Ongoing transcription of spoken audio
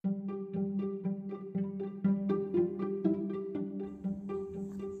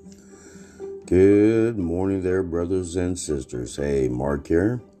Good morning there, brothers and sisters. Hey, Mark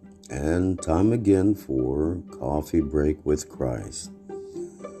here, and time again for Coffee Break with Christ.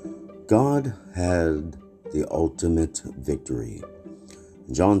 God had the ultimate victory.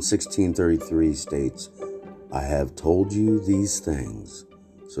 John 16:33 states, I have told you these things,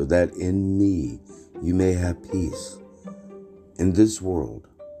 so that in me you may have peace. In this world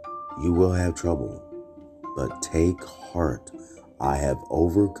you will have trouble, but take heart, I have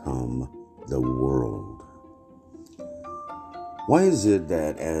overcome the world. Why is it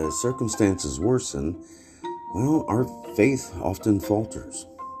that as circumstances worsen, our faith often falters?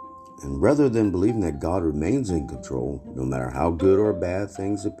 And rather than believing that God remains in control, no matter how good or bad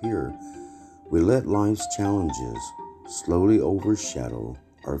things appear, we let life's challenges slowly overshadow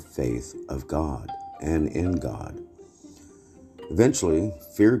our faith of God and in God. Eventually,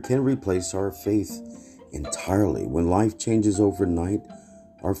 fear can replace our faith entirely. When life changes overnight,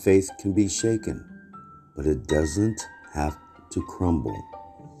 our faith can be shaken, but it doesn't have to crumble.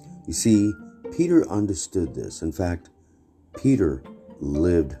 You see, Peter understood this. In fact, Peter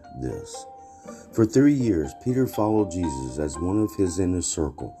lived this. For 3 years, Peter followed Jesus as one of his inner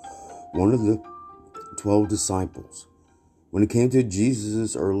circle, one of the 12 disciples. When it came to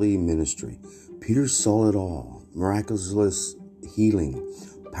Jesus' early ministry, Peter saw it all: miraculous healing,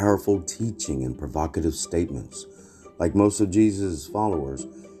 powerful teaching, and provocative statements. Like most of Jesus' followers,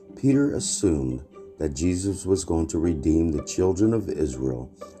 Peter assumed that Jesus was going to redeem the children of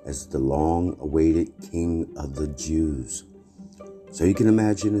Israel as the long-awaited King of the Jews. So you can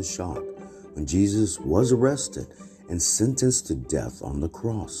imagine his shock when Jesus was arrested and sentenced to death on the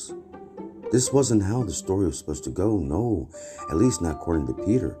cross. This wasn't how the story was supposed to go, no, at least not according to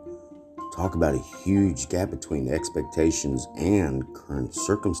Peter. Talk about a huge gap between expectations and current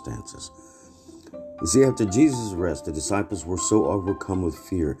circumstances. You see, after Jesus' arrest, the disciples were so overcome with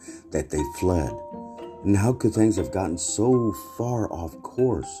fear that they fled. And how could things have gotten so far off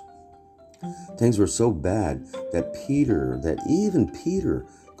course? Things were so bad that even Peter,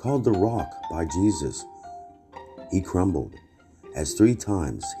 called the rock by Jesus, he crumbled, as 3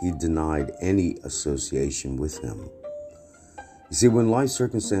 times he denied any association with him. You see, when life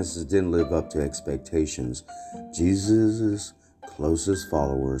circumstances didn't live up to expectations, Jesus' closest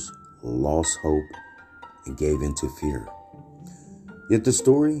followers lost hope and gave into fear. Yet the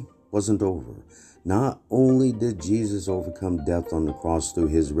story wasn't over. Not only did Jesus overcome death on the cross through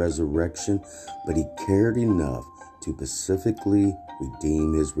his resurrection, but he cared enough to specifically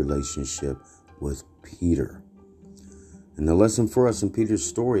redeem his relationship with Peter. And the lesson for us in Peter's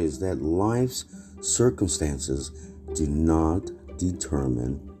story is that life's circumstances do not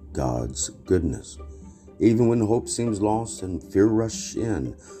determine God's goodness. Even when hope seems lost and fear rushes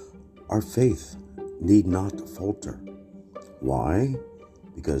in, our faith need not falter. Why?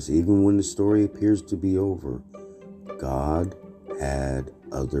 Because even when the story appears to be over, God had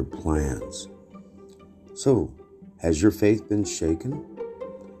other plans. So, has your faith been shaken?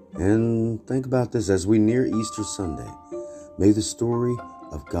 And think about this as we near Easter Sunday. May the story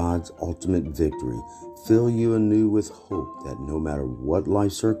of God's ultimate victory fill you anew with hope that no matter what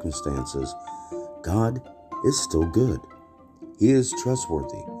life circumstances, God is still good. He is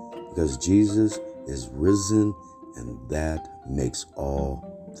trustworthy because Jesus is risen, and that makes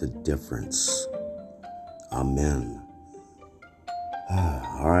all the difference. Amen.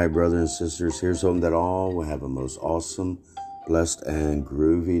 All right, brothers and sisters, here's hoping that all will have a most awesome, blessed, and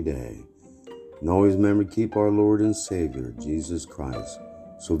groovy day. And always remember to keep our Lord and Savior, Jesus Christ,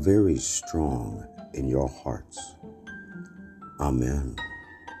 so very strong in your hearts. Amen.